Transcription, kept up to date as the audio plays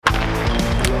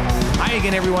Hi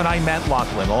again, everyone. I'm Matt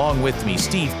Loughlin. Along with me,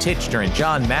 Steve Tichenor and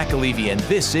John McAleavey, and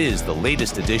this is the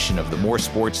latest edition of the More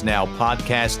Sports Now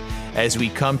podcast as we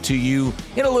come to you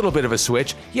in a little bit of a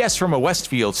switch. Yes, from a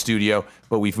Westfield studio,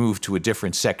 but we've moved to a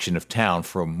different section of town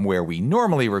from where we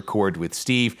normally record with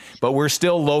Steve. But we're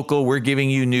still local. We're giving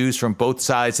you news from both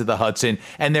sides of the Hudson.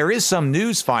 And there is some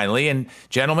news finally. And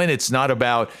gentlemen, it's not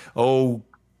about,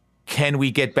 can we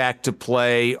get back to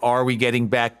play? Are we getting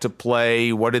back to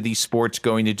play? What are these sports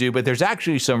going to do? But there's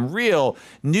actually some real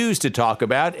news to talk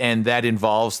about, and that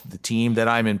involves the team that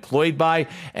I'm employed by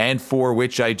and for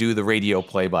which I do the radio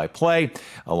play-by-play,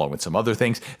 along with some other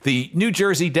things. The New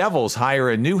Jersey Devils hire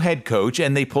a new head coach,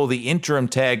 and they pull the interim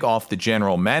tag off the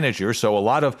general manager. So a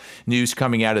lot of news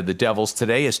coming out of the Devils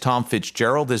today as Tom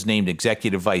Fitzgerald is named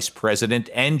executive vice president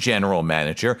and general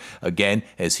manager. Again,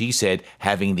 as he said,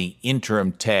 having the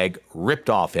interim tag ripped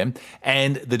off him.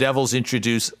 And the Devils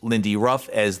introduce Lindy Ruff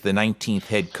as the 19th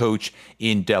head coach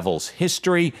in Devils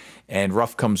history. And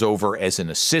Ruff comes over as an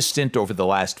assistant over the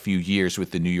last few years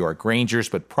with the New York Rangers.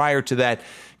 But prior to that,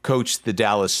 coached the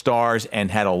Dallas Stars and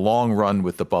had a long run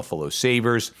with the Buffalo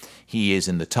Sabres. He is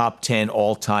in the top 10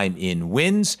 all-time in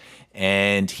wins.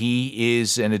 And he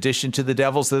is an addition to the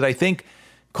Devils that I think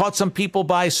caught some people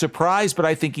by surprise. But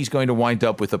I think he's going to wind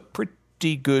up with a pretty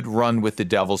good run with the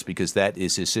Devils because that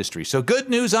is his history. So good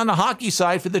news on the hockey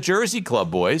side for the Jersey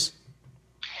club, boys.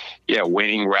 Yeah,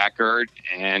 winning record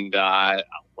and a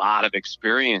lot of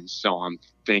experience. So I'm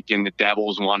thinking the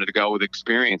Devils wanted to go with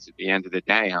experience at the end of the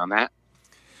day on that.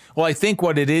 Well, I think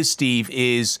what it is, Steve,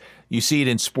 is you see it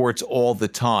in sports all the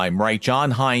time, right?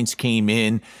 John Hines came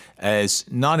in as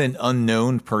not an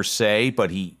unknown per se,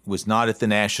 but he was not at the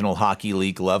National Hockey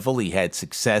League level. He had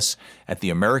success at the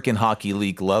American Hockey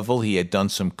League level. He had done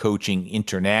some coaching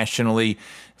internationally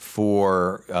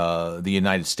for the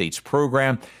United States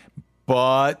program,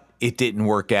 but it didn't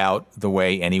work out the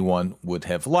way anyone would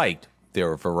have liked. There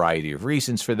are a variety of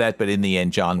reasons for that, but in the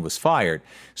end, John was fired.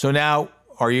 So now,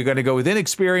 are you going to go with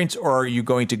inexperience or are you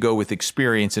going to go with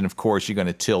experience? And of course, you're going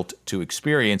to tilt to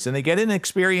experience. And they get an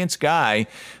experienced guy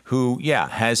who,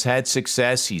 has had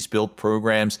success. He's built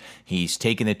programs. He's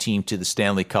taken a team to the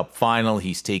Stanley Cup final.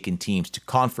 He's taken teams to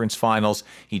conference finals.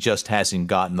 He just hasn't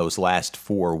gotten those last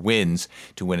 4 wins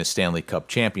to win a Stanley Cup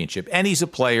championship. And he's a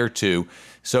player too.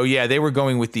 So, they were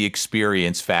going with the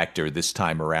experience factor this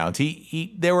time around.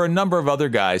 There were a number of other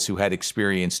guys who had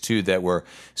experience, too, that were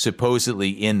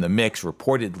supposedly in the mix,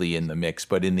 reportedly in the mix.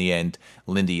 But in the end,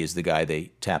 Lindy is the guy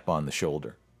they tap on the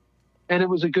shoulder. And it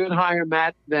was a good hire,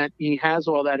 Matt, that he has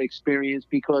all that experience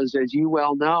because, as you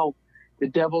well know, the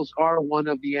Devils are one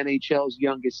of the NHL's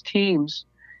youngest teams.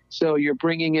 So you're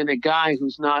bringing in a guy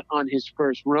who's not on his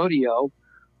first rodeo.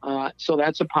 So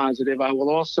that's a positive. I will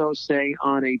also say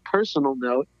on a personal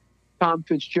note, Tom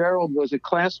Fitzgerald was a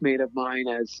classmate of mine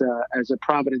as a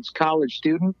Providence College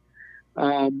student.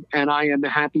 And I am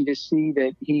happy to see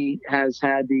that he has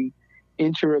had the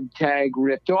interim tag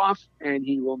ripped off and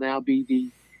he will now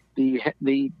be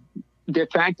the de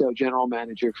facto general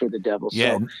manager for the Devils.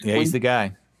 Yeah, he's the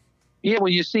guy. Yeah,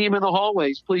 when you see him in the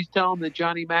hallways, please tell him that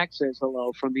Johnny Mac says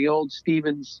hello from the old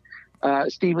Stevens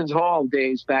Hall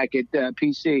days back at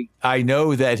PC. I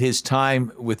know that his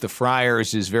time with the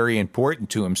Friars is very important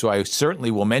to him, so I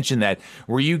certainly will mention that.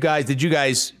 Did you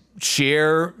guys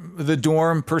share the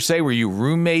dorm per se? Were you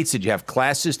roommates? Did you have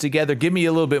classes together? Give me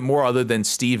a little bit more other than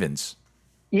Stevens.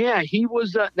 Yeah, he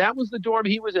was. That was the dorm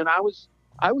he was in. I was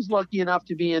lucky enough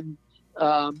to be in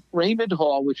Raymond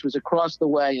Hall, which was across the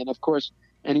way, and of course,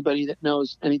 anybody that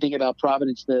knows anything about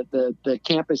Providence, the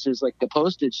campus is like the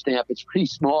postage stamp. It's pretty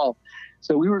small.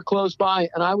 So we were close by,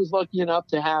 and I was lucky enough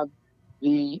to have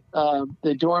the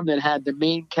dorm that had the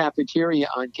main cafeteria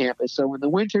on campus. So in the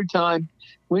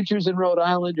winters in Rhode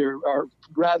Island are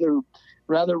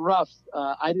rather rough.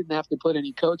 I didn't have to put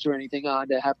any coats or anything on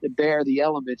to have to bear the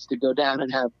elements to go down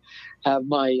and have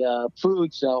my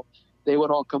food. So they would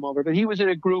all come over. But he was in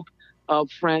a group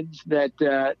of friends that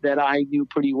I knew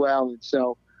pretty well, and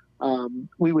so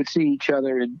we would see each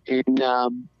other in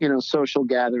social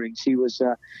gatherings. He was,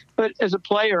 but as a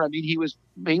player, I mean, he was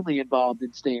mainly involved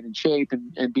in staying in shape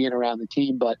and being around the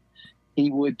team. But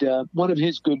he would, one of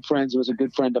his good friends was a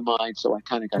good friend of mine, so I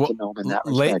kind of got to know him in that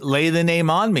respect. Lay the name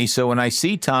on me, so when I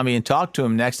see Tommy and talk to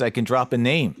him next, I can drop a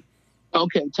name.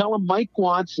 Okay, tell him Mike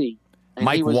Guanci.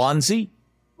 Mike Guanci?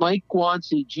 Mike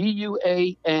Guanci,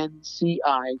 Guanci.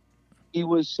 He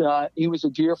was a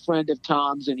dear friend of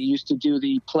Tom's, and he used to do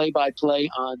the play-by-play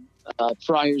on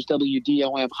Friars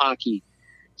WDOM hockey.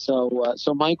 So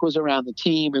Mike was around the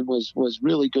team and was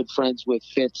really good friends with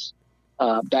Fitz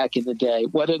back in the day.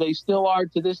 Whether they still are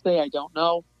to this day, I don't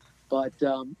know. But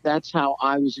that's how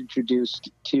I was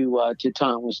introduced to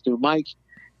Tom, was through Mike.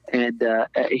 And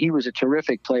he was a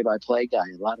terrific play-by-play guy.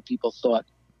 A lot of people thought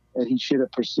that he should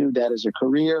have pursued that as a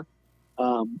career.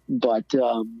 But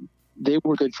they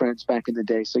were good friends back in the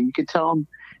day. So you could tell him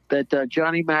that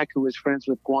Johnny Mac, who was friends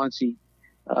with Guancy,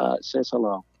 says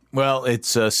hello. Well, it's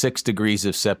 6 degrees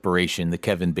of separation. The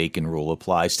Kevin Bacon rule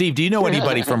applies. Steve, do you know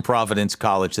anybody from Providence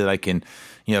College that I can,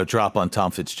 drop on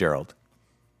Tom Fitzgerald?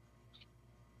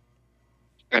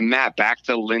 And Matt, back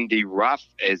to Lindy Ruff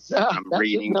I'm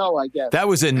reading. No, I guess. That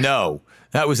was a no.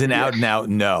 That was an out and out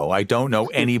no. I don't know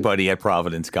anybody at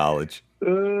Providence College.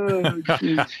 I'm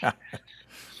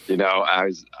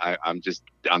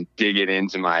digging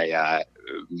into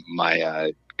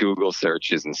my Google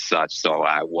searches and such. So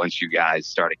once you guys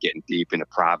started getting deep into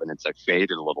Providence, I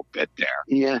faded a little bit there.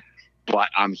 Yeah. But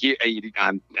I'm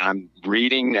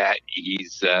reading that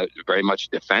he's very much a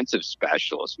defensive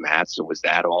specialist, Matt. So was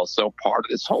that also part of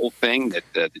this whole thing, that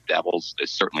the Devils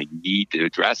certainly need to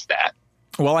address that?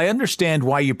 Well, I understand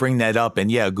why you bring that up.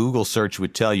 And yeah, a Google search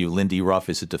would tell you Lindy Ruff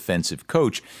is a defensive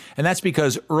coach. And that's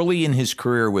because early in his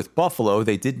career with Buffalo,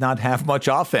 they did not have much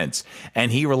offense.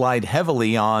 And he relied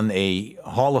heavily on a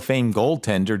Hall of Fame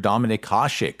goaltender, Dominik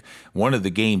Hasek, one of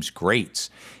the game's greats.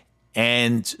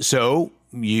 And so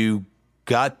you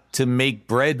got to make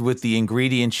bread with the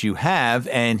ingredients you have,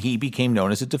 and he became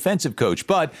known as a defensive coach.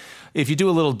 But if you do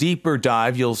a little deeper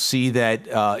dive, you'll see that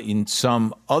in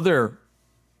some other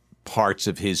parts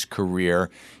of his career,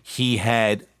 he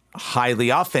had highly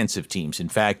offensive teams. In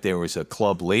fact, there was a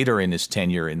club later in his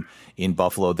tenure in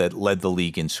Buffalo that led the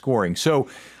league in scoring. So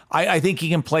I think he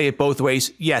can play it both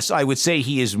ways. Yes, I would say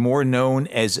he is more known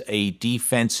as a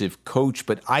defensive coach,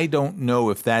 but I don't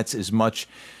know if that's as much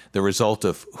the result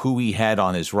of who he had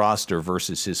on his roster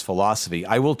versus his philosophy.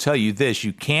 I will tell you this,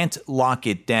 you can't lock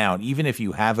it down. Even if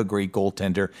you have a great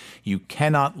goaltender, you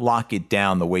cannot lock it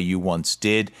down the way you once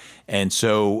did. And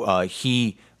so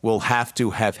he will have to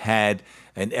have had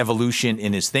an evolution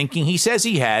in his thinking. He says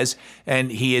he has,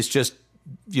 and he is just,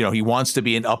 he wants to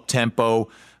be an up-tempo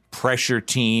pressure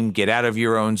team, get out of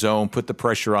your own zone, put the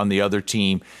pressure on the other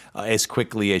team as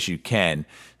quickly as you can.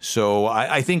 So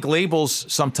I think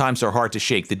labels sometimes are hard to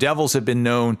shake. The Devils have been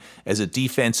known as a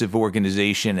defensive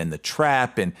organization and the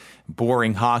trap and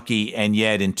boring hockey, and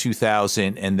yet in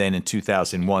 2000 and then in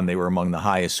 2001, they were among the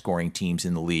highest scoring teams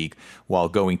in the league while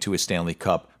going to a Stanley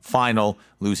Cup final,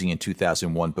 losing in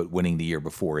 2001, but winning the year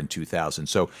before in 2000.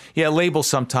 So, yeah, labels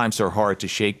sometimes are hard to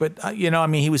shake, but,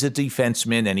 he was a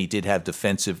defenseman and he did have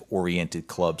defensive-oriented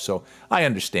clubs. So I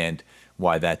understand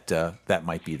why that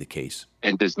might be the case.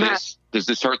 And does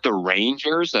this hurt the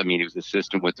Rangers? I mean, he was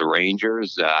assistant with the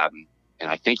Rangers, and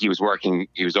I think he was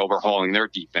overhauling their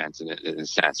defense in a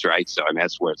sense, right? So, I mean,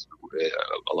 that's where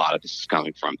a lot of this is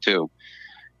coming from too.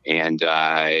 And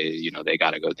they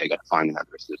got to find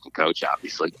another assistant coach,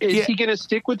 obviously. Is he going to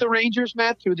stick with the Rangers,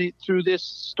 Matt, through this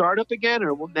startup again,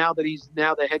 or now that he's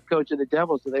the head coach of the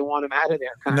Devils, do they want him out of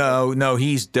there? No,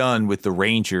 he's done with the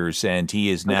Rangers, and he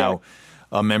is now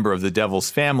a member of the Devils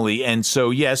family. And so,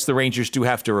 yes, the Rangers do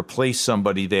have to replace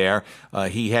somebody there.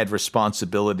 He had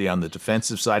responsibility on the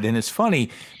defensive side. And it's funny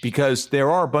because there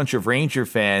are a bunch of Ranger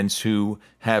fans who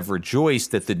have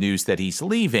rejoiced at the news that he's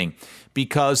leaving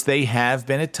because they have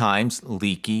been at times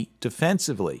leaky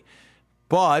defensively.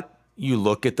 But you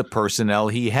look at the personnel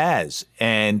he has,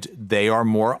 and they are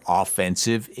more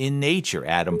offensive in nature.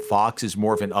 Adam Fox is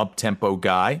more of an up-tempo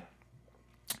guy.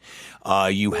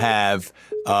 You have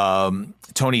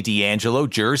Tony DeAngelo,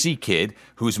 Jersey kid,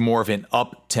 who's more of an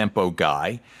up-tempo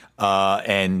guy,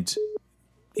 and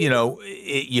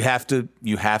you have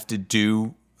to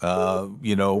do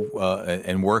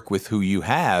and work with who you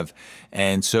have,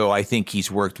 and so I think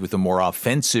he's worked with a more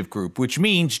offensive group, which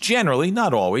means generally,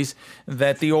 not always,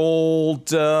 that the old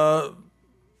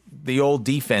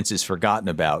defense is forgotten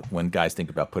about when guys think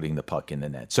about putting the puck in the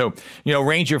net. So,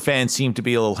 Ranger fans seem to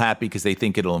be a little happy because they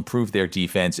think it'll improve their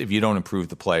defense. If you don't improve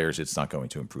the players, it's not going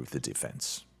to improve the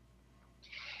defense.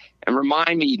 And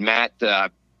remind me, Matt,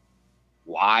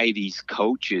 why these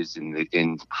coaches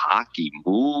in hockey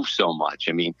move so much.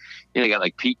 I mean, you got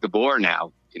like Pete DeBoer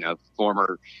now,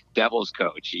 former Devils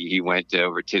coach. He went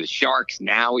over to the Sharks.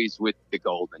 Now he's with the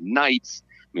Golden Knights.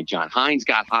 I mean, John Hines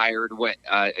got hired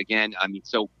again. I mean,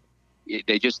 so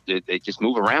they just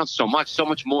move around so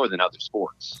much more than other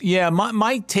sports. Yeah,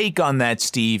 my take on that,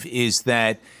 Steve, is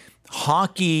that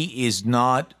hockey is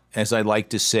not, as I like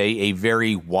to say, a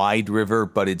very wide river,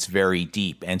 but it's very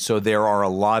deep. And so there are a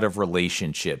lot of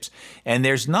relationships. And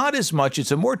there's not as much,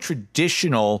 it's a more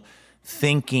traditional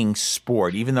thinking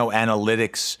sport, even though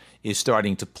analytics is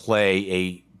starting to play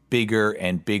a bigger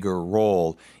and bigger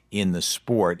role in the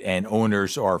sport, and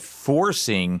owners are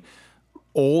forcing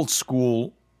old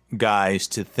school guys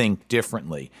to think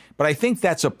differently. But I think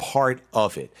that's a part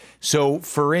of it. So,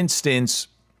 for instance,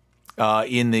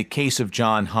 in the case of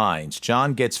John Hines,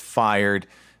 John gets fired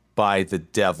by the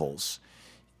Devils.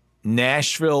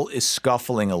 Nashville is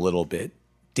scuffling a little bit.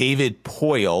 David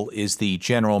Poile is the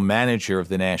general manager of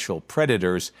the Nashville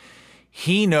Predators.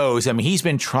 He knows, I mean, he's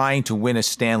been trying to win a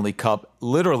Stanley Cup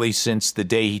literally since the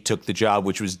day he took the job,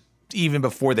 which was even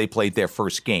before they played their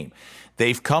first game.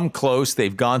 They've come close.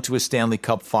 They've gone to a Stanley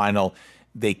Cup final.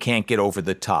 They can't get over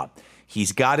the top.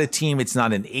 He's got a team. It's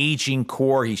not an aging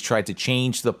core. He's tried to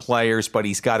change the players, but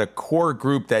he's got a core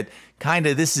group that kind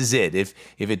of, this is it. If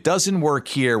it doesn't work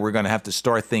here, we're going to have to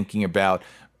start thinking about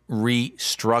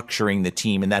restructuring the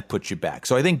team, and that puts you back.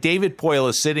 So I think David Poile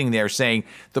is sitting there saying,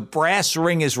 the brass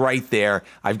ring is right there.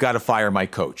 I've got to fire my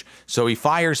coach. So he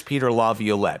fires Peter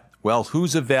Laviolette. Well,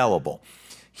 who's available?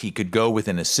 He could go with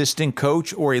an assistant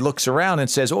coach, or he looks around and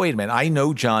says, oh, wait a minute, I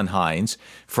know John Hines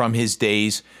from his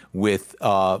days with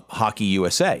Hockey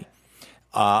USA.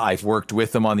 I've worked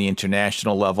with him on the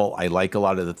international level. I like a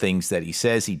lot of the things that he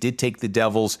says. He did take the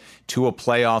Devils to a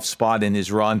playoff spot in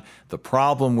his run. The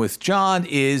problem with John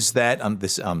is that, I'm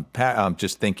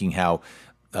just thinking how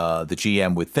the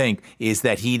GM would think, is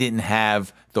that he didn't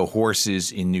have the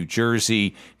horses in New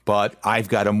Jersey, but I've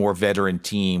got a more veteran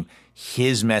team.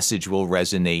 His message will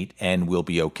resonate and we'll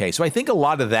be okay. So I think a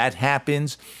lot of that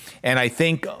happens, and I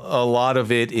think a lot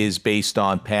of it is based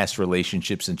on past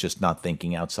relationships and just not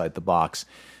thinking outside the box.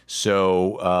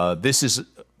 So this is,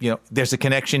 there's a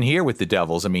connection here with the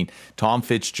Devils. I mean, Tom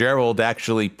Fitzgerald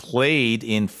actually played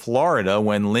in Florida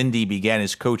when Lindy began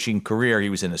his coaching career.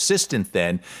 He was an assistant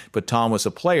then, but Tom was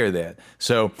a player there.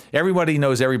 So everybody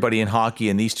knows everybody in hockey,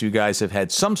 and these two guys have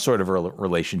had some sort of a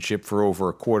relationship for over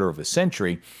a quarter of a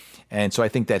century. And so I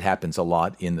think that happens a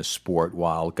lot in the sport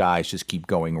while guys just keep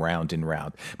going round and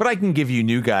round. But I can give you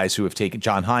new guys who have taken.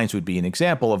 John Hines would be an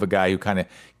example of a guy who kind of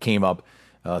came up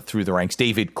through the ranks.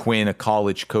 David Quinn, a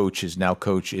college coach, is now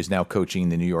coaching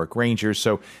the New York Rangers.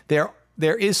 So there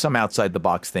is some outside the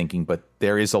box thinking, but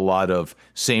there is a lot of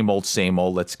same old, same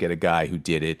old. Let's get a guy who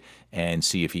did it and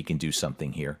see if he can do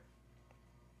something here.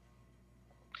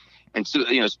 And so,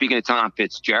 speaking of Tom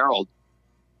Fitzgerald,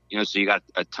 so you got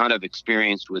a ton of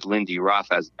experience with Lindy Ruff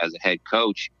as a head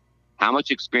coach. How much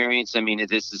experience? I mean,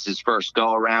 this is his first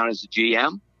go around as a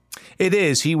GM? It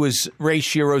is. He was Ray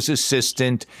Shiro's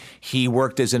assistant. He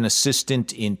worked as an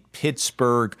assistant in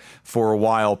Pittsburgh for a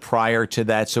while prior to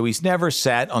that. So he's never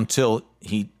sat, until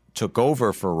he took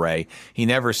over for Ray, he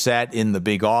never sat in the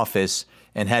big office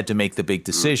and had to make the big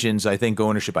decisions. I think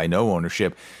I know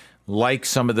ownership, like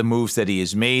some of the moves that he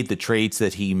has made, the trades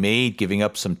that he made, giving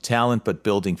up some talent but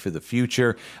building for the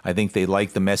future. I think they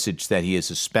like the message that he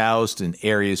has espoused in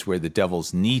areas where the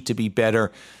Devils need to be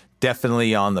better.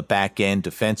 Definitely on the back end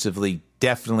defensively.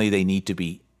 Definitely they need to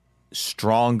be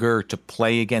stronger to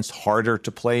play against, harder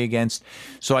to play against.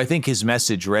 So I think his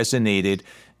message resonated.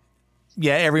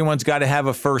 Yeah, everyone's got to have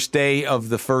a first day of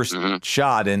the first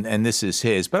shot, and this is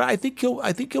his. But I think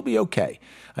he'll be okay.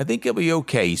 I think he'll be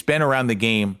okay. He's been around the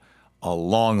game a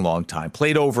long, long time.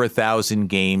 Played over 1,000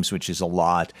 games, which is a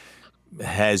lot.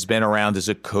 Has been around as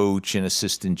a coach and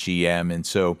assistant GM, and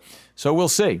so we'll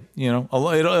see.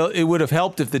 It would have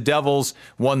helped if the Devils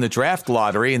won the draft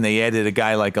lottery and they added a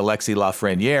guy like Alexis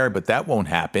Lafreniere, but that won't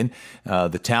happen.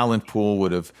 The talent pool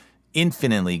would have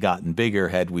infinitely gotten bigger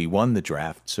had we won the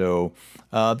draft. So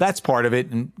that's part of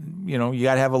it, and you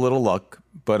got to have a little luck.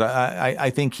 But I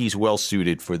think he's well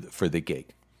suited for the gig.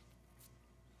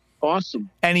 Awesome.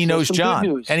 And he knows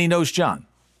John. And he knows John.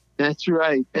 That's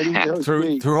right. And he knows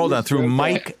through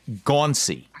Mike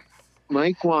Gauncey.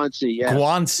 Mike Gauncey, yeah.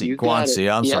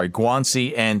 Gauncey. I'm sorry.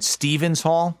 Gauncey and Stevens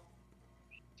Hall?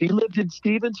 He lived in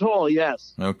Stevens Hall,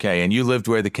 yes. Okay, and you lived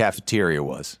where the cafeteria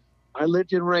was? I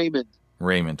lived in Raymond.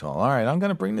 Raymond Hall. All right, I'm going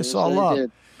to bring this all up.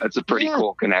 That's a pretty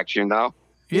cool connection, though.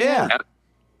 Yeah.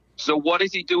 So what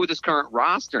does he do with his current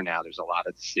roster now? There's a lot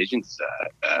of decisions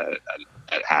that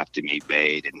have to be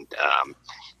made. And,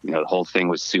 the whole thing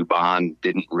with Subban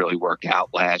didn't really work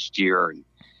out last year.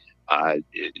 And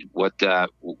what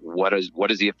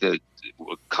does he have to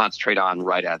concentrate on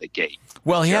right out of the gate?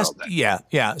 Well, he has,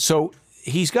 yeah. So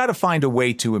he's got to find a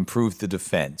way to improve the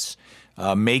defense,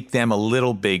 make them a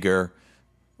little bigger,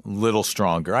 little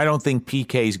stronger. I don't think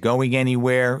PK's going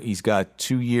anywhere. He's got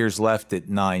 2 years left at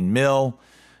 $9 million.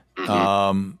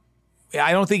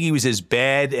 I don't think he was as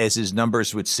bad as his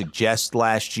numbers would suggest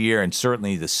last year, and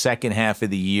certainly the second half of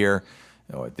the year,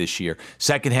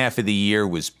 second half of the year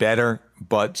was better,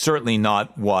 but certainly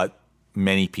not what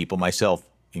many people, myself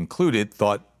included,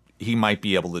 thought he might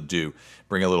be able to do,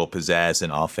 bring a little pizzazz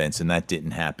and offense, and that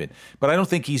didn't happen. But I don't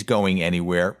think he's going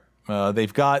anywhere.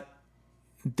 They've got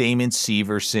Damon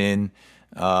Severson.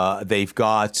 They've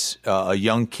got a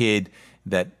young kid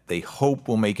that they hope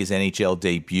will make his NHL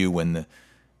debut when the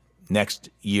next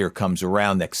season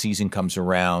comes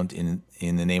around in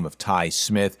the name of Ty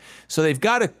Smith. So they've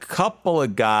got a couple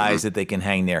of guys that they can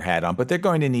hang their hat on, but they're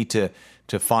going to need to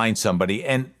find somebody.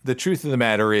 And the truth of the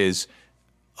matter is,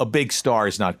 a big star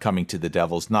is not coming to the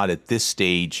Devils, not at this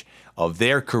stage of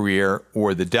their career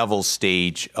or the Devils'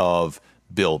 stage of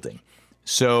building.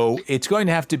 So it's going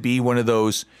to have to be one of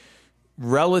those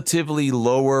relatively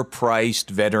lower-priced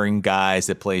veteran guys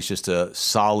that plays just a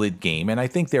solid game, and I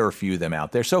think there are a few of them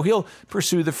out there. So he'll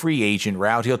pursue the free agent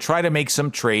route. He'll try to make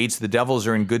some trades. The Devils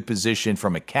are in good position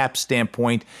from a cap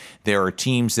standpoint. There are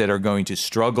teams that are going to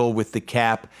struggle with the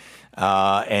cap,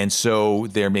 and so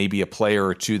there may be a player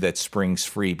or two that springs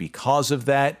free because of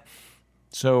that.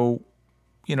 So,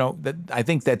 I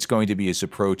think that's going to be his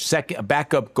approach. Second, a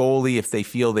backup goalie if they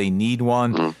feel they need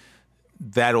one.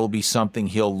 That'll be something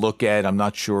he'll look at. I'm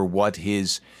not sure what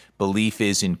his belief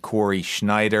is in Corey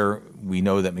Schneider. We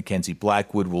know that Mackenzie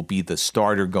Blackwood will be the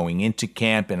starter going into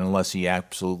camp, and unless he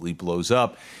absolutely blows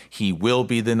up, he will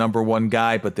be the number one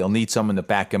guy, but they'll need someone to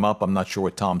back him up. I'm not sure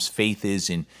what Tom's faith is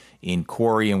in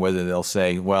Corey and whether they'll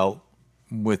say, well,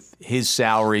 with his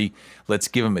salary, let's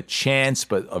give him a chance,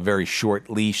 but a very short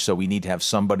leash, so we need to have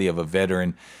somebody of a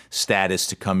veteran status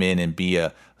to come in and be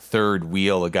a third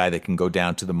wheel, a guy that can go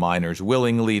down to the minors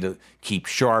willingly to keep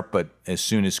sharp, but as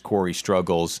soon as Corey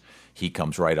struggles, he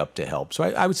comes right up to help. So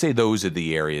I would say those are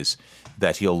the areas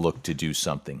that he'll look to do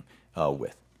something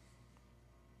with.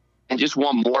 And just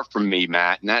one more from me,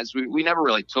 Matt, and that's we never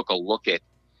really took a look at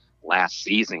last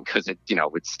season because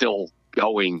it's still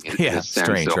going in a sense,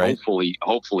 strange, so right?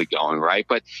 hopefully going right.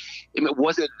 But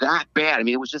was it that bad? I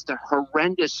mean, it was just a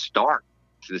horrendous start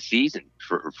to the season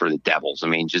for the Devils. I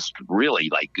mean, just really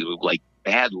like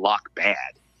bad luck, bad.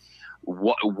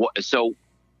 So,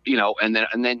 and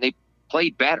then they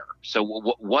played better. So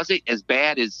was it as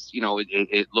bad as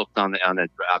it looked on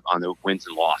the wins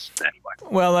and losses anyway?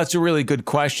 Well, that's a really good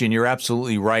question. You're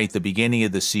absolutely right. The beginning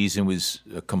of the season was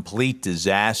a complete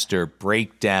disaster,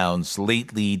 breakdowns,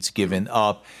 late leads given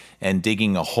up, and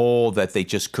digging a hole that they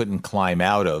just couldn't climb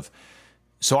out of.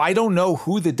 So I don't know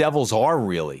who the Devils are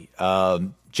really.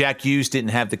 Jack Hughes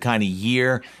didn't have the kind of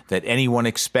year that anyone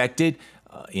expected.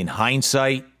 In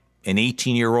hindsight, an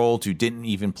 18-year-old who didn't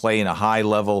even play in a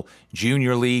high-level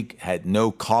junior league, had no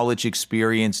college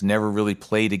experience, never really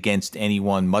played against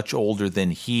anyone much older than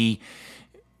he.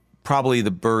 Probably the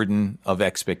burden of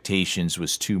expectations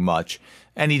was too much,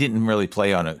 and he didn't really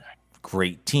play on a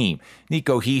great team.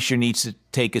 Nico Hischier needs to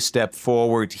take a step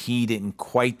forward. He didn't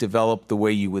quite develop the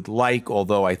way you would like,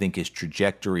 although I think his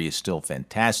trajectory is still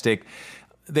fantastic.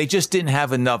 They just didn't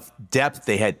have enough depth.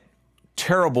 They had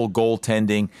terrible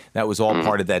goaltending. That was all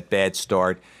part of that bad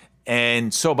start.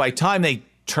 And so by the time they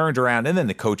turned around, and then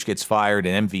the coach gets fired,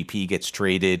 and MVP gets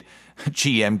traded,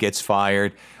 GM gets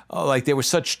fired, there was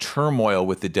such turmoil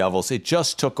with the Devils. It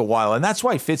just took a while. And that's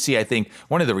why Fitzy, I think,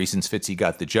 one of the reasons Fitzy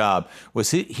got the job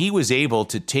was he was able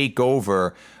to take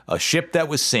over a ship that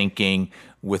was sinking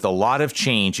with a lot of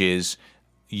changes,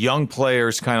 young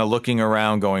players kind of looking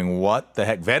around going, what the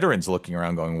heck? Veterans looking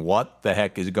around going, what the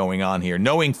heck is going on here?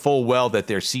 Knowing full well that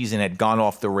their season had gone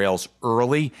off the rails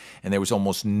early and there was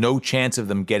almost no chance of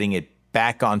them getting it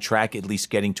back on track, at least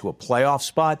getting to a playoff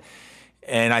spot.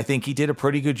 And I think he did a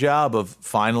pretty good job of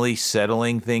finally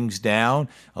settling things down.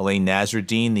 Alain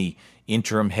Nasreddine, the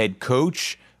interim head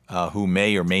coach, who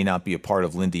may or may not be a part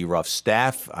of Lindy Ruff's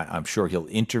staff. I'm sure he'll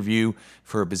interview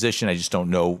for a position. I just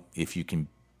don't know if you can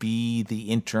be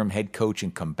the interim head coach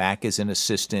and come back as an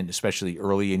assistant, especially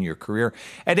early in your career.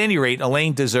 At any rate,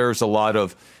 Alain deserves a lot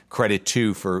of credit,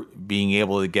 too, for being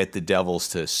able to get the Devils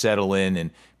to settle in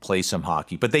and play some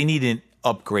hockey. But they need an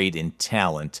upgrade in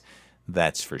talent,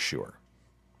 that's for sure.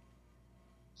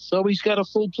 So he's got a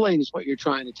full plate is what you're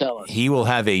trying to tell us. He will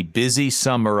have a busy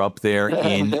summer up there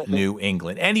in New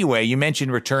England. Anyway, you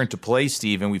mentioned return to play,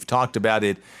 Steve, and we've talked about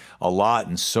it a lot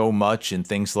and so much and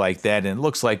things like that. And it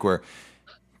looks like we're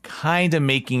kind of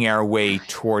making our way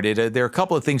toward it. There are a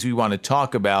couple of things we want to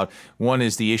talk about. One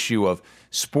is the issue of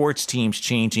sports teams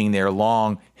changing their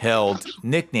long-held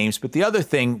nicknames. But the other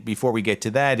thing, before we get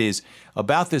to that, is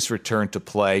about this return to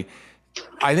play.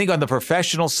 I think on the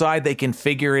professional side, they can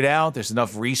figure it out. There's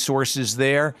enough resources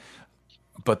there.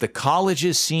 But the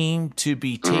colleges seem to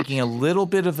be taking a little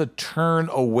bit of a turn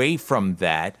away from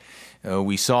that.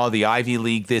 We saw the Ivy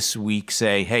League this week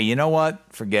say, hey, you know what?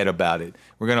 Forget about it.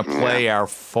 We're going to play our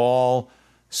fall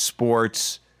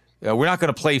sports we're not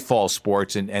going to play fall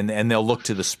sports, and they'll look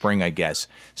to the spring, I guess.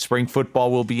 Spring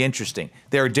football will be interesting.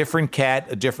 They're a different cat,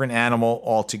 a different animal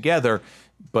altogether,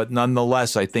 but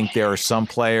nonetheless, I think there are some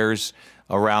players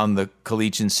around the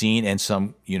collegiate scene and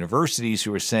some universities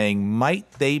who are saying,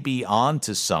 might they be on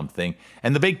to something?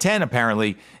 And the Big Ten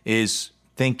apparently is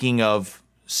thinking of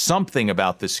something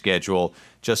about the schedule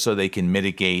just so they can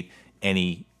mitigate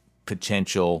any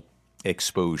potential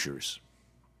exposures.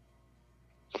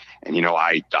 And,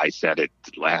 I said it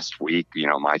last week,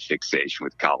 my fixation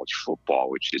with college football,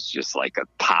 which is just like a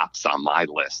pops on my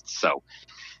list. So,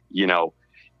 the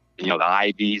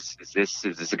Ivies, this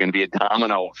is going to be a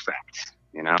domino effect,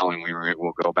 and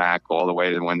we'll go back all the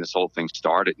way to when this whole thing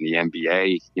started, and the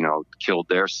NBA, killed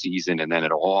their season, and then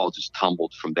it all just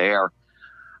tumbled from there.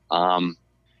 For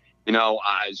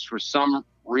some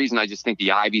reason, I just think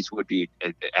the Ivies would be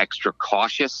extra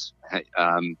cautious,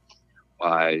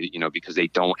 because they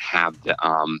don't have the,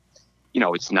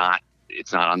 it's not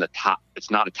on the top.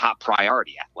 It's not a top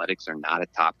priority. Athletics are not a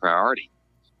top priority,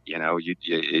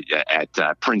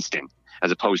 at Princeton,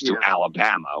 as opposed to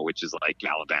Alabama, which is like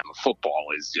Alabama football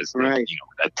is just, right.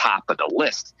 The top of the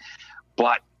list.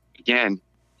 But again,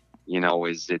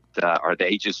 is it, are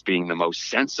they just being the most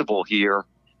sensible here?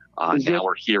 Now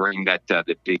we're hearing that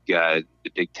the Big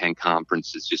 10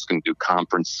 conference is just going to do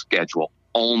conference schedule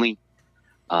only.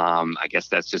 I guess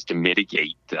that's just to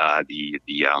mitigate the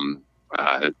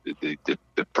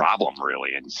problem,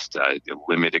 really, and just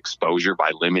limit exposure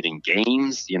by limiting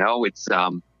games.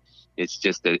 It's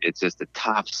just a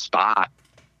tough spot.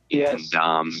 Yes.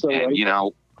 And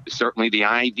certainly the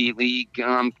Ivy League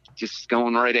just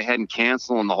going right ahead and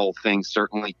canceling the whole thing.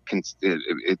 Certainly,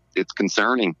 it's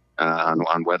concerning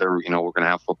on whether we're going to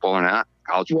have football or not.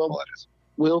 College football, that is.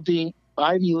 Will the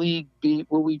Ivy League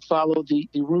will we follow the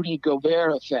Rudy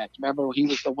Gobert effect? Remember, he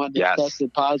was the one that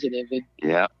tested positive, and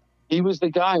he was the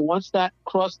guy. Once that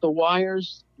crossed the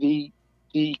wires, the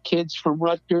kids from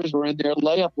Rutgers were in their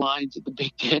layup lines at the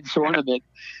Big Ten tournament,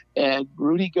 and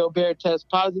Rudy Gobert tests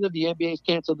positive. The NBA's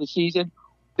canceled the season.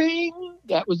 Bing!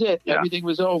 That was it. Yeah. Everything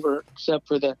was over except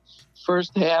for the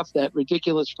first half, that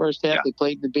ridiculous first half they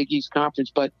played in the Big East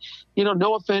Conference. But,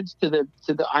 no offense to the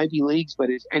Ivy Leagues, but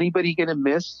is anybody going to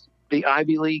miss the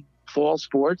Ivy League fall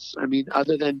sports? I mean,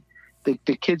 other than the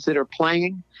kids that are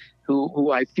playing,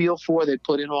 who I feel for, that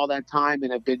put in all that time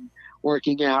and have been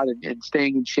working out and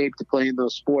staying in shape to play in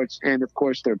those sports. And, of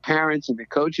course, their parents and the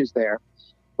coaches there.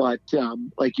 But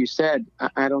like you said,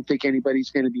 I don't think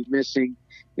anybody's going to be missing,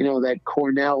 that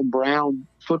Cornell-Brown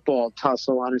football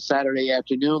tussle on a Saturday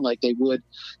afternoon like they would,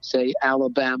 say,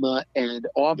 Alabama and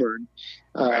Auburn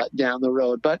down the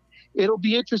road. But it'll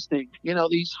be interesting.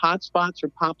 These hot spots are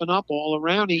popping up all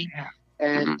around me.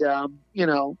 And,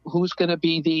 who's going to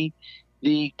be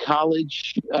the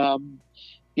college,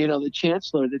 the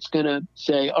chancellor that's going to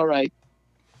say, all right,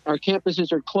 our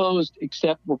campuses are closed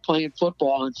except we're playing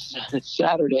football on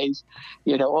Saturdays.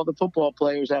 All the football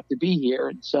players have to be here.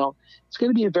 And so it's going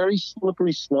to be a very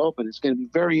slippery slope, and it's going to be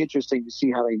very interesting to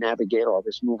see how they navigate all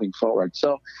this moving forward.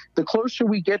 So the closer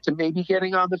we get to maybe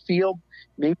getting on the field,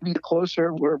 maybe the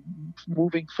closer we're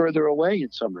moving further away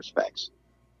in some respects.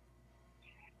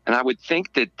 And I would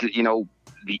think that, the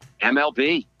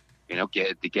MLB,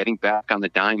 getting back on the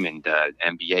diamond,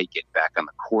 NBA getting back on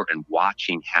the court and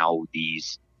watching how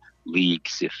these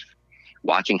leagues,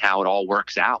 watching how it all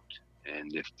works out.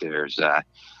 And if there's not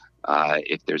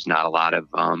a lot of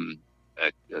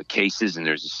cases and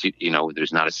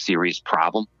there's not a serious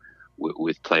problem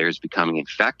with players becoming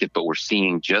infected, but we're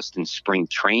seeing just in spring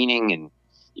training and,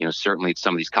 certainly at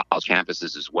some of these college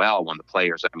campuses as well, when the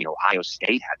players, Ohio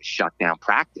State had to shut down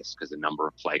practice because a number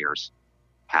of players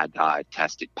had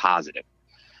tested positive.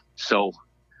 So,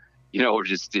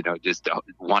 just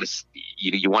want to,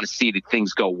 you want to see that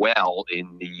things go well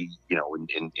in the,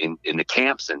 in the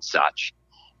camps and such.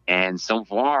 And so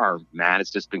far, Matt,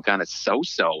 it's just been kind of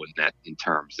so-so in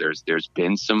terms. There's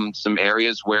been some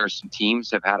areas where some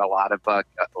teams have had a lot of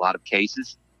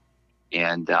cases,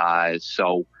 and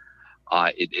so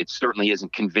it certainly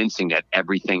isn't convincing that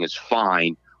everything is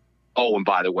fine. Oh, and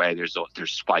by the way, there's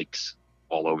spikes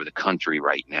all over the country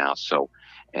right now. So.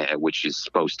 Which is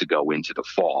supposed to go into the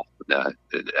fall.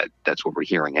 That's what we're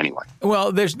hearing anyway.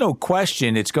 Well, there's no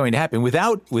question it's going to happen.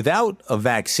 Without a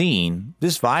vaccine,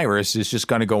 this virus is just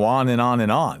going to go on and on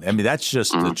and on. I mean, that's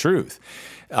just the truth.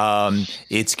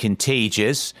 It's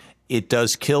contagious. It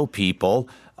does kill people.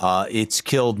 It's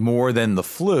killed more than the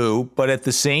flu. But at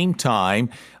the same time,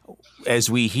 as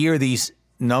we hear these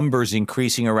numbers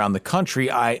increasing around the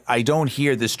country, I don't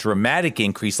hear this dramatic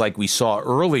increase like we saw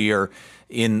earlier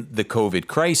in the COVID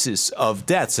crisis of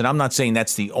deaths. And I'm not saying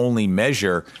that's the only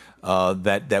measure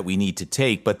that we need to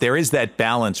take. But there is that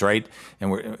balance, right?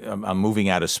 And I'm moving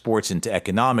out of sports into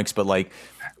economics, but like,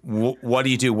 what do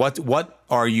you do? What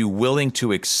are you willing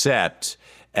to accept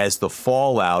as the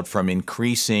fallout from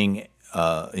increasingly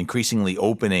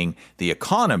opening the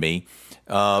economy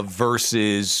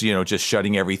versus just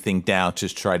shutting everything down to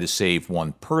try to save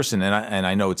one person? And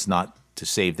I know it's not to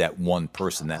save that one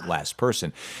person, that last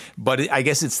person, but I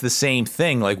guess it's the same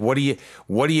thing. Like, what do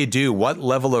you do? What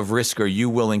level of risk are you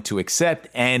willing to accept,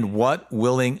 and what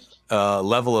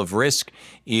level of risk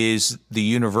is the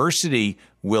university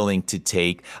willing to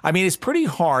take? I mean, it's pretty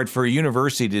hard for a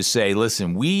university to say,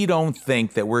 listen, we don't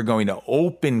think that we're going to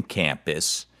open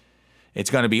campus.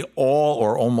 It's going to be all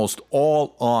or almost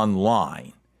all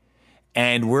online.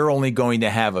 And we're only going to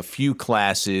have a few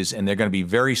classes, and they're going to be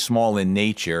very small in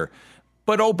nature.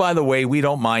 But, oh, by the way, we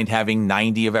don't mind having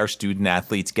 90 of our student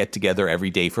athletes get together every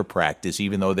day for practice,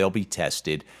 even though they'll be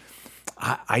tested.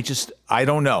 I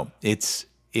don't know. It's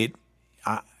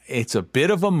a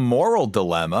bit of a moral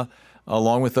dilemma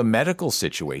along with a medical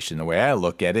situation, the way I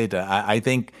look at it. I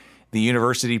think the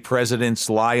university presidents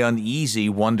lie uneasy,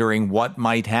 wondering what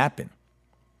might happen.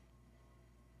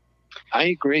 I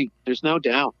agree. There's no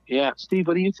doubt. Yeah. Steve,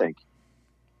 what do you think?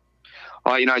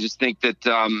 I just think that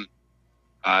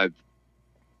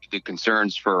the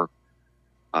concerns for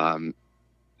the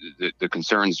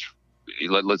concerns.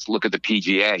 Let's look at the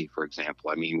PGA, for example.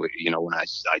 I mean, when I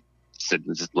said,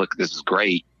 "Look, this is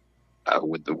great,"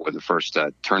 with the first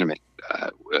tournament,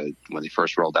 when they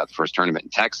first rolled out the first tournament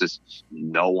in Texas,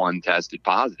 no one tested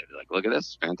positive. Like, look at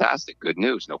this, fantastic, good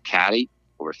news. No caddy,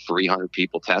 over 300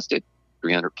 people tested,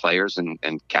 300 players and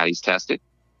caddies tested,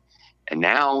 and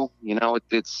now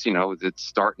it's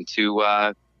starting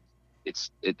to.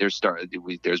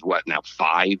 There's what now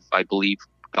 5, I believe,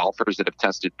 golfers that have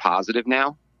tested positive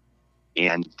now,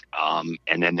 and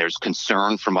then there's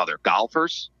concern from other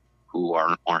golfers who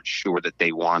aren't sure that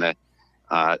they want to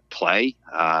play.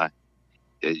 Now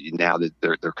that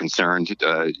they're concerned,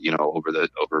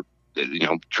 over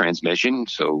transmission.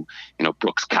 So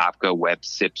Brooks Koepka, Webb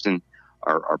Simpson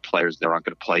are players that aren't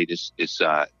going to play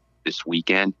this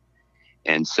weekend,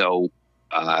 and so.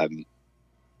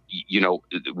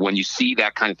 When you see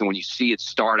that kind of thing, when you see it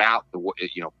start out,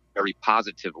 very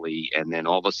positively, and then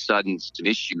all of a sudden some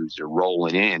issues are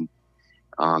rolling in,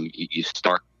 you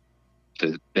start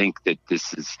to think that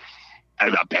this is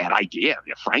a bad idea.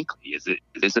 Frankly, is it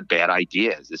a bad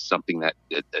idea? Is this something that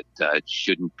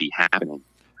shouldn't be happening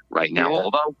right now? Yeah.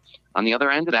 Although on the other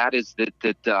end of that is that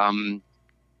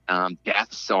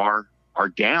deaths are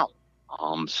down.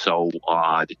 So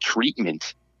the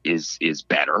treatment is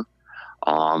better.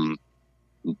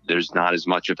 There's not as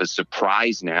much of a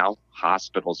surprise now.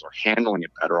 Hospitals are handling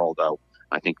it better. Although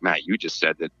I think, Matt, you just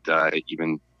said that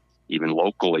even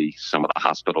locally, some of the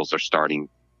hospitals are starting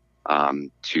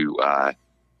to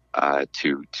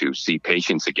see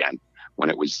patients again when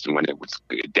it was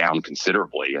down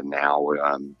considerably, and now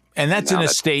and that's in a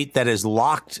state that has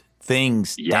locked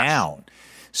things down.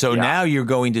 So now you're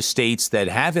going to states that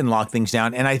haven't locked things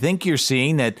down, and I think you're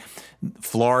seeing that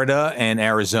Florida and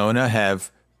Arizona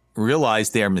have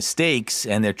realized their mistakes,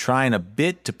 and they're trying a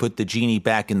bit to put the genie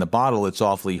back in the bottle. It's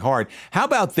awfully hard. How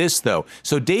about this, though?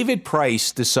 So David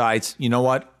Price decides, you know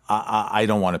what, I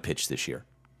don't want to pitch this year.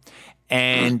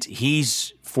 And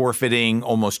he's forfeiting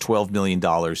almost $12 million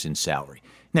in salary.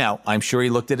 Now, I'm sure he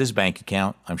looked at his bank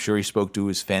account. I'm sure he spoke to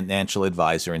his financial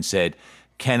advisor and said,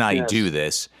 can I do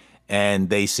this? And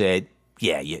they said,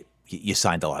 yeah, you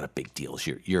signed a lot of big deals.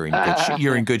 You're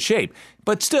in good shape.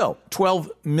 But still, $12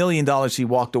 million he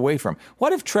walked away from.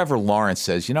 What if Trevor Lawrence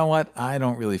says, you know what, I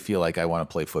don't really feel like I want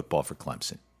to play football for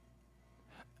Clemson?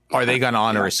 Are they going to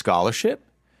honor his scholarship?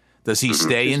 Does he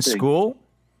stay in school?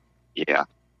 Yeah.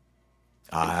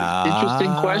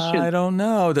 Interesting question. I don't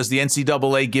know. Does the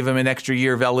NCAA give him an extra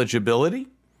year of eligibility?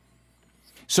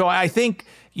 So I think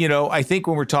when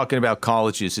we're talking about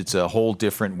colleges, it's a whole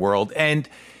different world. And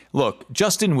look,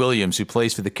 Justin Williams, who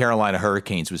plays for the Carolina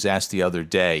Hurricanes, was asked the other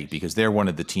day, because they're one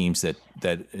of the teams that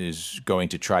is going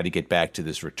to try to get back to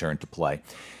this return to play.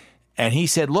 And he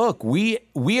said, look, we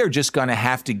are just going to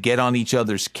have to get on each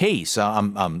other's case.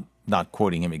 I'm not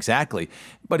quoting him exactly,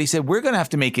 but he said, we're going to have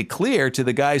to make it clear to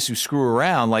the guys who screw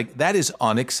around, like, that is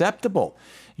unacceptable.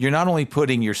 You're not only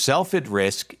putting yourself at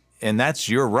risk, and that's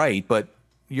your right, but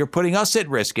you're putting us at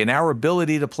risk in our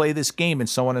ability to play this game, and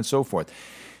so on and so forth.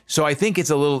 So I think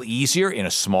it's a little easier in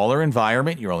a smaller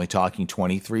environment. You're only talking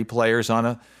 23 players on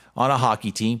a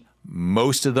hockey team.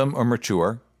 Most of them are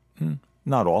mature.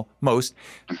 Not all. Most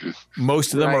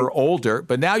of them are older.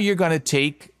 But now you're going to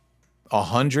take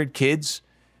 100 kids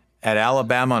at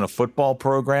Alabama on a football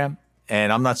program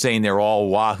And I'm not saying they're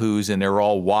all wahoos and they're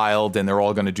all wild and they're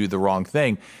all going to do the wrong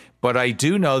thing. But I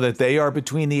do know that they are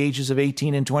between the ages of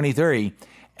 18 and 23.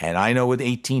 And I know what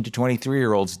 18 to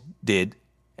 23-year-olds did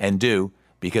and do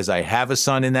because I have a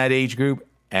son in that age group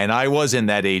and I was in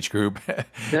that age group.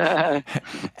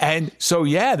 And so,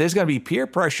 yeah, there's going to be peer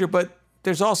pressure, but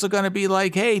there's also going to be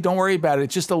like, hey, don't worry about it.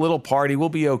 It's just a little party. We'll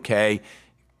be okay.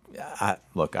 I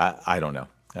don't know.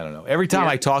 Every time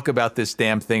I talk about this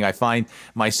damn thing, I find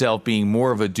myself being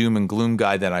more of a doom and gloom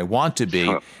guy than I want to be.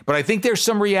 But I think there's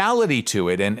some reality to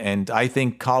it. And I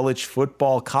think college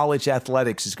football, college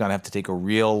athletics is going to have to take a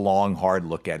real long, hard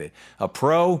look at it. A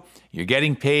pro, you're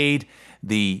getting paid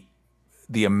the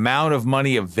amount of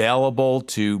money available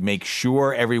to make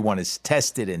sure everyone is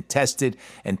tested and tested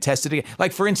and tested again.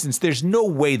 Like, for instance, there's no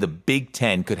way the Big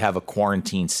 10 could have a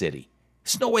quarantine city.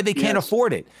 There's no way they can't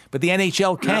afford it. But the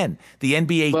NHL can. The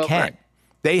NBA can. Right.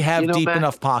 They have deep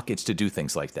enough pockets to do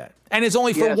things like that. And it's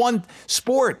only for one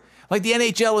sport. Like the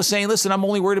NHL is saying, listen, I'm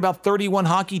only worried about 31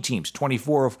 hockey teams,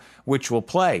 24 of which will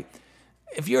play.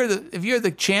 If you're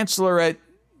the chancellor at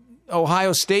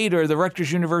Ohio State or the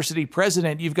Rutgers University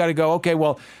president, you've got to go, okay,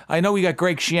 well, I know we got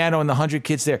Greg Schiano and the 100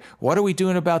 kids there. What are we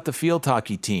doing about the field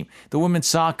hockey team, the women's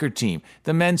soccer team,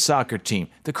 the men's soccer team,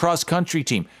 the cross-country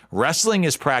team? Wrestling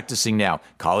is practicing now.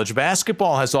 College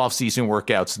basketball has off-season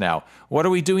workouts now. What are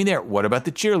we doing there? What about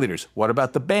the cheerleaders? What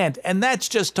about the band? And that's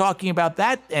just talking about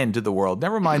that end of the world.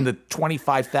 Never mind the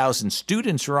 25,000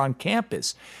 students who are on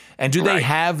campus. And do they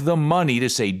have the money to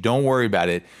say, don't worry about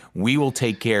it. We will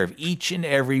take care of each and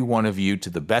every one of you to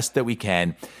the best that we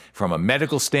can from a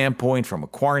medical standpoint, from a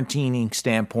quarantining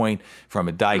standpoint, from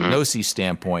a diagnosis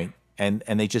standpoint. And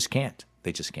they just can't.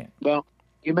 They just can't. Well,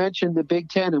 you mentioned the Big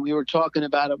 10, and we were talking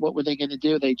about it. What were they going to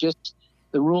do? The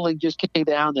ruling just came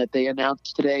down that they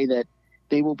announced today that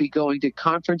they will be going to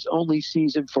conference-only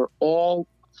season for all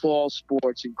fall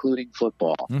sports, including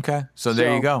football. Okay. So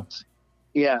there you go.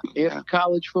 Yeah, if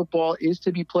college football is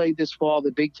to be played this fall,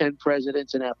 the Big 10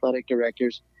 presidents and athletic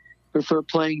directors prefer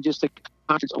playing just a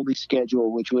conference-only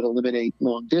schedule, which would eliminate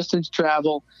long-distance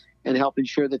travel and help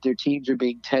ensure that their teams are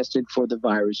being tested for the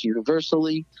virus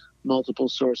universally. Multiple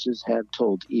sources have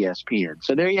told ESPN.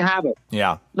 So there you have it.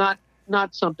 Yeah. Not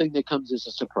something that comes as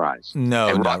a surprise. No,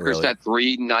 and not Rutgers really. had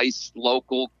 3 nice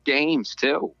local games,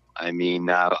 too. I mean,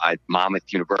 at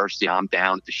Monmouth University, I'm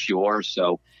down at the shore,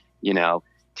 so,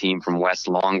 team from West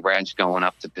Long Branch going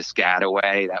up to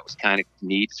Piscataway. That was kind of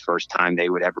neat. It's the first time they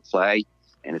would ever play.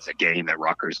 And it's a game that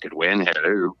Rutgers could win.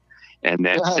 Hello. And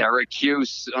then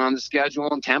Syracuse on the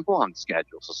schedule and Temple on the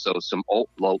schedule. So some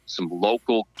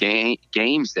local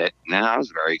games that I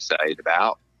was very excited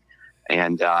about.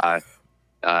 And now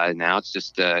it's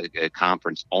just a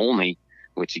conference only,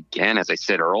 which again, as I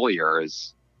said earlier,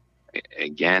 is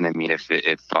again, I mean, if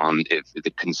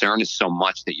the concern is so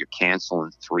much that you're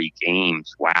canceling 3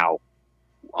 games, wow,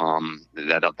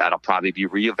 that'll probably be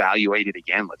reevaluated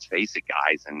again. Let's face it,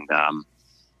 guys. And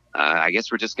I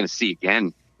guess we're just going to see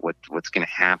again what's going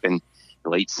to happen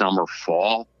late summer,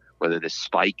 fall, whether the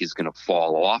spike is going to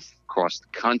fall off across the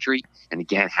country, and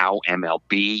again how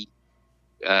MLB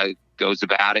goes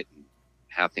about it, and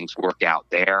how things work out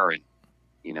there, and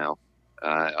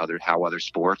how other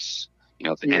sports.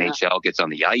 If the NHL gets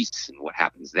on the ice and what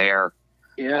happens there.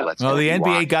 Yeah. Well, the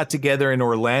NBA got together in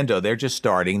Orlando. They're just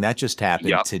starting. That just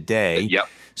happened today. Yep.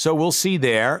 So we'll see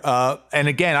there. And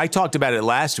again, I talked about it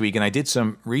last week, and I did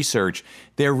some research.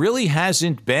 There really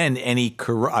hasn't been any,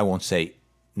 I won't say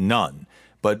none,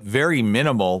 but very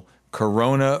minimal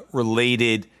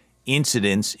corona-related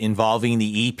incidents involving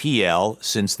the EPL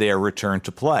since their return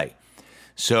to play.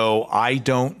 So I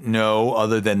don't know,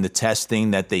 other than the testing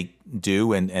that they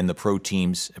do and the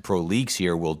pro leagues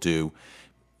here will do,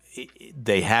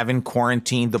 they haven't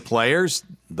quarantined the players.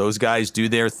 Those guys do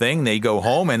their thing. They go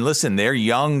home, and listen, they're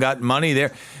young, got money.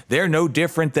 They're no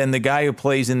different than the guy who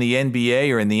plays in the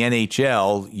NBA or in the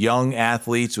NHL, young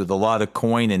athletes with a lot of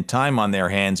coin and time on their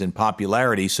hands and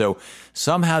popularity. So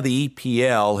somehow the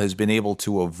EPL has been able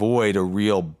to avoid a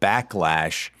real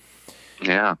backlash.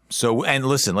 Yeah. So, and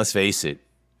listen, let's face it,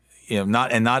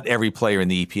 not every player in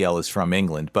the EPL is from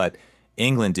England, but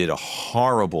England did a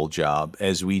horrible job,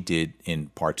 as we did in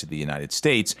parts of the United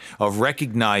States, of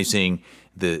recognizing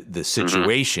the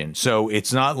situation. Mm-hmm. So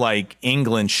it's not like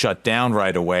England shut down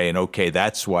right away and, okay,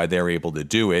 that's why they're able to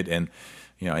do it. And,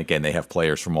 again, they have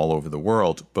players from all over the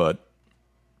world, but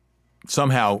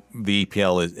somehow the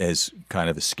EPL has kind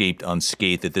of escaped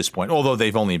unscathed at this point, although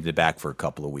they've only been back for a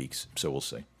couple of weeks. So we'll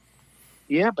see.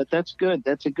 Yeah, but that's good.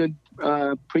 That's a good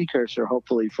precursor,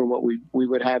 hopefully, for what we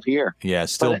would have here. Yeah,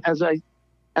 still. But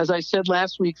as I said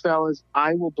last week, fellas,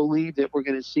 I will believe that we're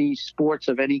going to see sports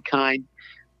of any kind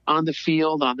on the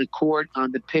field, on the court,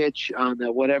 on the pitch, on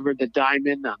the whatever, the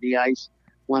diamond, on the ice,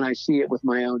 when I see it with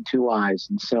my own two eyes.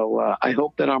 And so I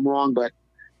hope that I'm wrong, but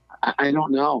I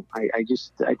don't know. I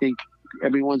think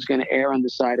everyone's going to err on the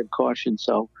side of caution.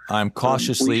 So I'm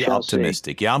cautiously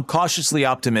optimistic. See. Yeah, I'm cautiously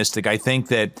optimistic. I think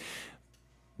that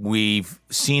we've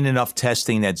seen enough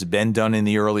testing that's been done in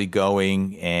the early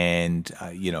going. And,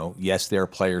 yes, there are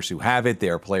players who have it.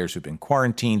 There are players who've been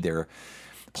quarantined. There are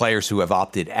players who have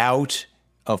opted out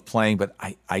of playing. But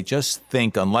I just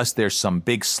think unless there's some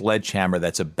big sledgehammer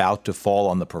that's about to fall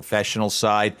on the professional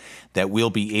side, that we'll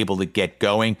be able to get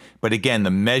going. But again, the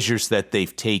measures that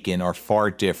they've taken are far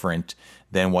different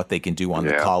than what they can do on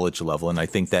the college level. And I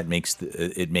think that makes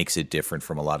it different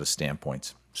from a lot of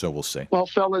standpoints. So we'll see. Well,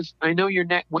 fellas, I know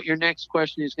what your next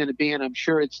question is going to be, and I'm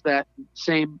sure it's that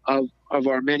same of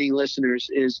our many listeners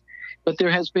is, but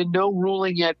there has been no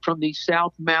ruling yet from the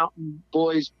South Mountain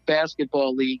Boys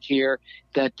Basketball League here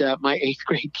that my 8th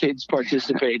grade kids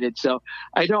participated. So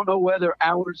I don't know whether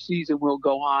our season will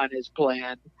go on as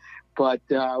planned, but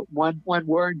when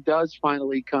word does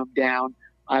finally come down,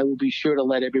 I will be sure to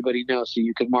let everybody know so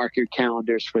you can mark your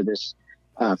calendars for this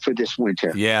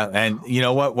winter. Yeah, and you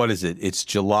know what? What is it? It's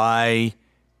July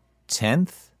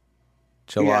 10th?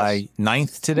 July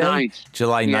 9th today? 9th.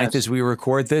 July 9th as we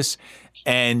record this.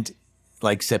 And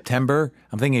like September,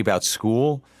 I'm thinking about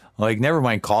school. Like, never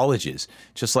mind colleges.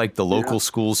 Just like the local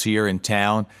schools here in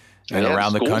town and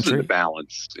around the country. The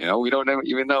balance. We don't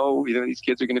even know these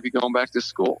kids are going to be going back to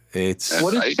school.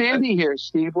 What is Sandy here,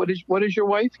 Steve? What is your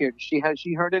wife here? Has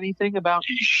she heard anything about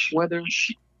whether...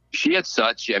 She had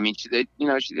such,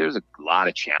 there's a lot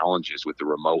of challenges with the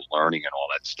remote learning and all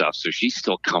that stuff. So she's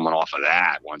still coming off of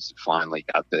that. Once it finally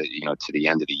got to the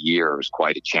end of the year, it was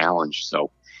quite a challenge. So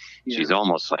she's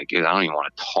almost like, I don't even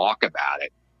want to talk about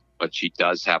it, but she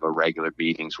does have a regular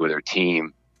meetings with her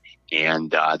team.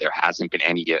 And there hasn't been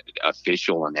any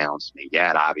official announcement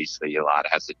yet. Obviously, a lot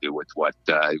has to do with what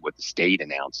the state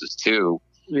announces too.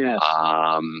 Yeah.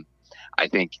 I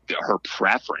think her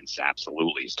preference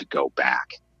absolutely is to go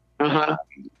back.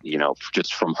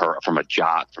 Just from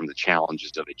the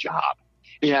challenges of the job,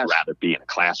 rather be in a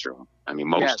classroom. I mean,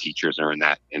 most teachers are in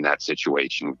that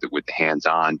situation with the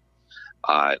hands-on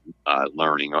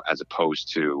learning as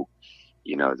opposed to,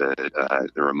 the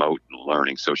remote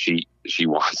learning. So she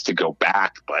wants to go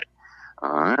back, but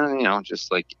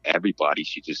just like everybody,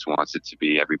 she just wants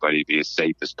everybody to be as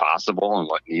safe as possible, and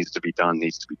what needs to be done.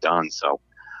 So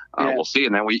we'll see.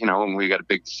 And then we got a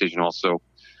big decision also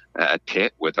at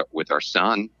Pitt with our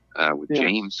son,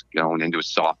 James going into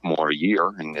his sophomore year,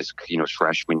 and his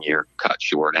freshman year cut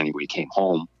short. Anyway, he came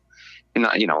home, and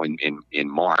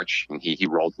in March, and he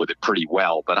rolled with it pretty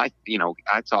well. But I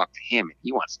talked to him, and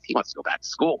he wants to go back to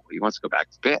school. He wants to go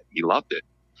back to Pitt. He loved it,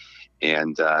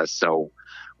 and so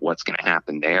what's going to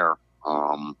happen there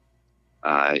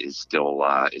is still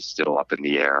up in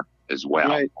the air as well.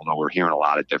 Right. Although we're hearing a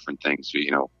lot of different things,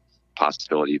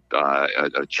 possibility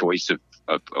a choice of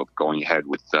going ahead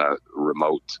with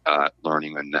remote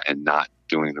learning and not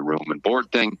doing the room and board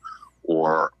thing,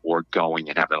 or going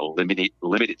and having a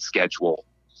limited schedule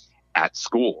at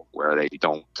school where they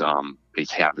don't they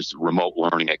have this remote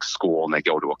learning at school and they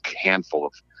go to a handful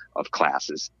of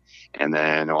classes, and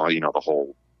then the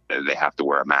whole they have to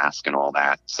wear a mask and all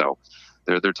that. So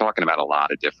they're talking about a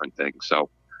lot of different things. So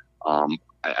a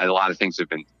lot of things have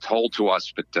been told to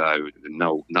us, but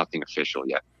nothing official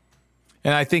yet.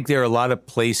 And I think there are a lot of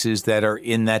places that are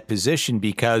in that position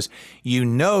because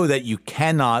that you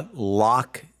cannot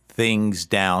lock things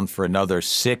down for another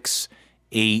 6,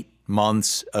 8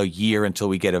 months, a year until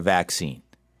we get a vaccine.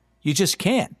 You just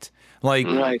can't.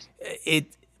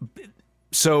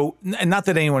 So, not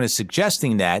that anyone is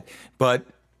suggesting that, but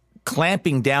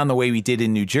clamping down the way we did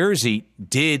in New Jersey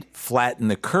did flatten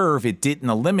the curve. It didn't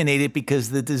eliminate it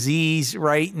because the disease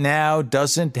right now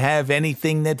doesn't have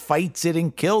anything that fights it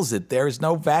and kills it. There is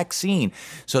no vaccine.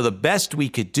 So the best we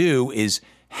could do is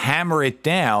hammer it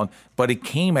down, but it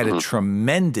came at a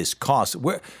tremendous cost.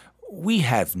 We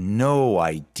have no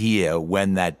idea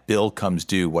when that bill comes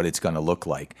due what it's going to look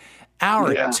like.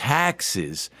 Our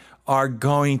taxes are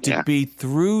going to be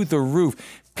through the roof.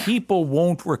 People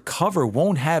won't recover,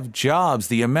 won't have jobs.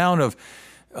 The amount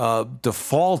of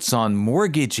defaults on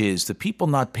mortgages, the people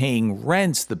not paying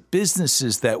rents, the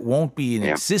businesses that won't be in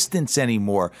existence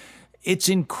anymore. It's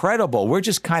incredible. We're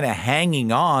just kind of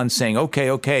hanging on saying,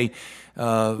 okay,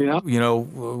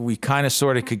 we kind of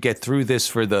sort of could get through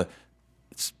this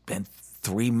it's been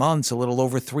 3 months, a little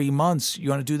over 3 months. You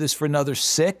want to do this for another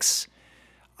 6?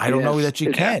 I don't know that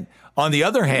you can. On the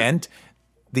other hand,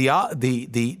 the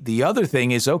other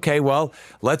thing is, okay, well,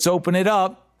 let's open it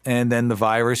up, and then the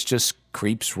virus just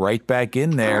creeps right back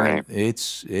in there. Right.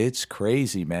 It's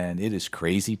crazy, man. It is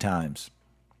crazy times.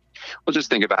 Well, just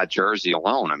think about Jersey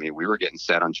alone. I mean, we were getting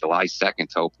set on July 2nd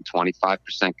to open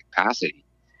 25% capacity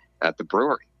at the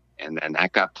brewery, and then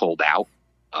that got pulled out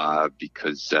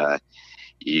because the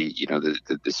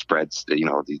spreads,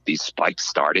 these spikes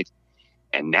started,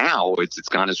 and now it's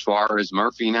gone as far as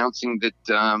Murphy announcing that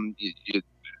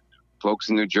folks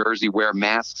in New Jersey wear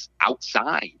masks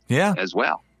outside as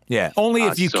well. Yeah, only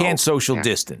if you can't social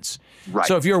distance. Right.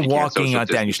 So if you're walking out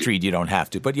down your street, you don't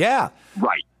have to. But yeah.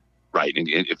 Right. And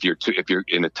if you're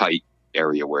in a tight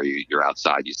area where you're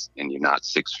outside and you're not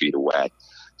 6 feet away.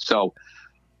 So,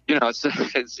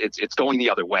 it's going the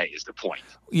other way is the point.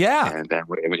 Yeah. And then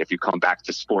if you come back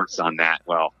to sports on that,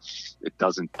 well, it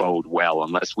doesn't bode well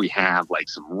unless we have like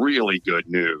some really good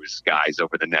news, guys,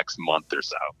 over the next month or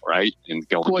so, right? And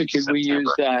boy, can we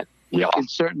use that. We can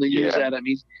certainly use that. I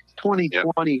mean,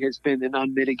 2020 has been an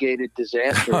unmitigated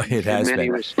disaster it has in many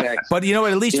been. respects. But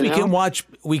at least we can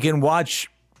watch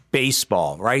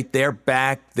baseball, right? They're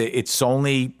back. It's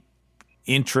only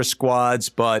intra squads,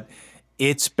 but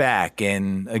it's back.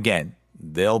 And again,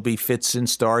 there'll be fits and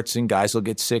starts, and guys will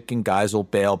get sick and guys will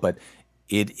bail, but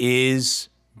it is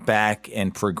back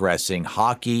and progressing.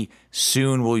 Hockey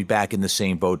soon will be back in the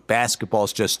same boat.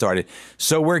 Basketball's just started.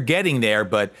 So we're getting there,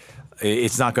 but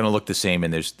it's not going to look the same,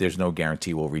 and there's no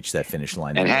guarantee we'll reach that finish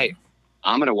line. And hey,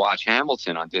 I'm going to watch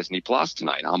Hamilton on Disney Plus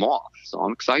tonight. I'm off, so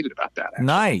I'm excited about that. Actually.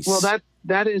 Nice. Well,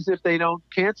 that is if they don't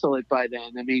cancel it by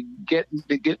then. I mean, get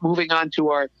moving on to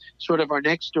our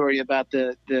next story about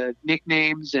the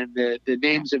nicknames and the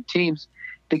names of teams.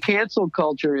 The cancel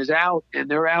culture is out, and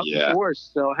they're out in force.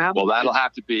 So Hamilton. Well, that'll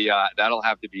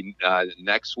have to be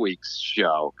next week's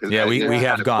show. Yeah, we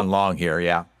have gone long here.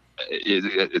 Yeah,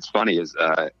 it's funny is.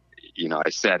 I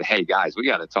said, hey, guys, we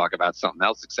got to talk about something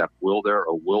else except will there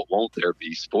or won't there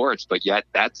be sports? But yet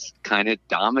that's kind of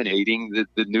dominating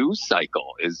the news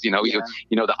cycle is,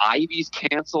 the Ivies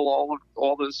cancel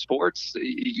all the sports.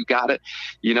 You got to,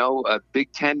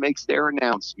 Big 10 makes their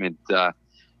announcement, so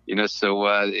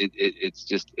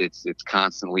it's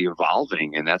constantly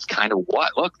evolving. And that's kind of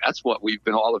that's what we've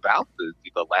been all about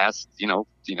the last,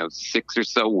 6 or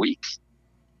so weeks.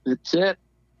 That's it.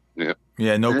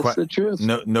 Yeah, that's the truth.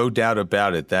 No doubt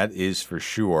about it. That is for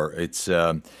sure. It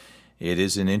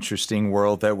is an interesting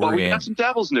world that we're in. We got some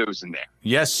Devils news in there.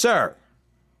 Yes, sir.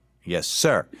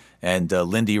 And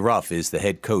Lindy Ruff is the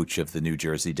head coach of the New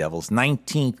Jersey Devils,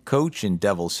 19th coach in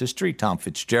Devils history. Tom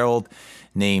Fitzgerald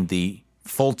named the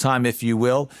full-time, if you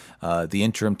will, the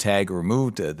interim tag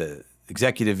removed, the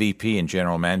executive VP and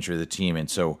general manager of the team, and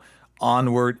so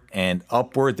onward and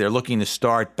upward. They're looking to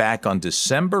start back on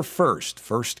December 1st,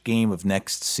 first game of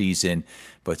next season,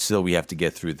 but still we have to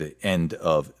get through the end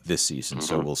of this season,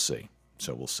 so we'll see.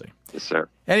 Yes, sir.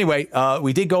 Anyway,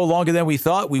 we did go longer than we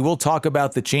thought. We will talk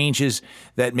about the changes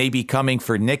that may be coming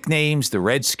for nicknames. The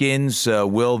Redskins,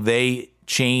 will they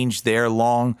change their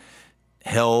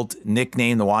long-held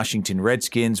nickname, the Washington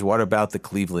Redskins? What about the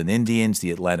Cleveland Indians,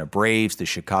 the Atlanta Braves, the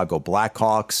Chicago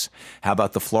Blackhawks? How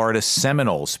about the Florida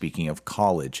Seminoles, speaking of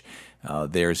college?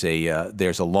 There's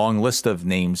a long list of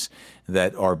names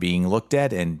that are being looked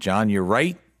at. And, John, you're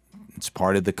right. It's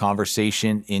part of the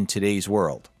conversation in today's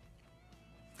world.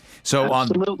 So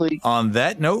on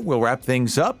that note, we'll wrap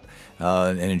things up.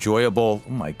 An enjoyable,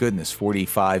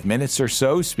 45 minutes or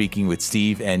so, speaking with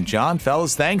Steve and John.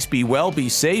 Fellas, thanks. Be well, be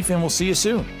safe, and we'll see you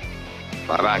soon.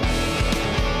 Bye-bye.